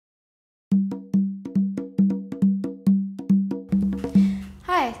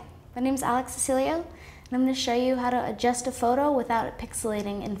My name's Cecilio, and I'm going to show you how to adjust a photo without it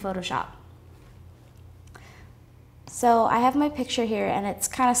pixelating in Photoshop. So I have my picture here, and it's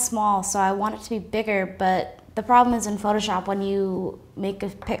kind of small, so I want it to be bigger, but the problem is in Photoshop, when you make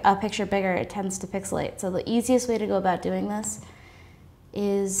a picture bigger, it tends to pixelate. So the easiest way to go about doing this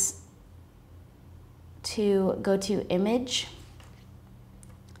is to go to Image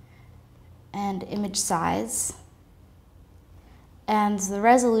and Image Size. And the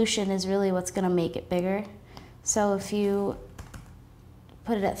resolution is really what's going to make it bigger. So if you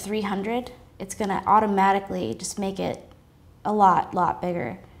put it at 300, it's going to automatically just make it a lot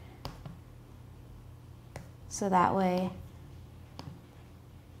bigger. So that way,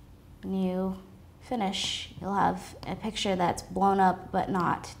 when you finish, you'll have a picture that's blown up but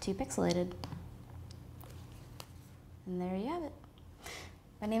not too pixelated. And there you have it.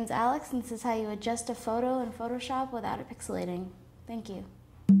 My name's Alex, and this is how you adjust a photo in Photoshop without it pixelating. Thank you.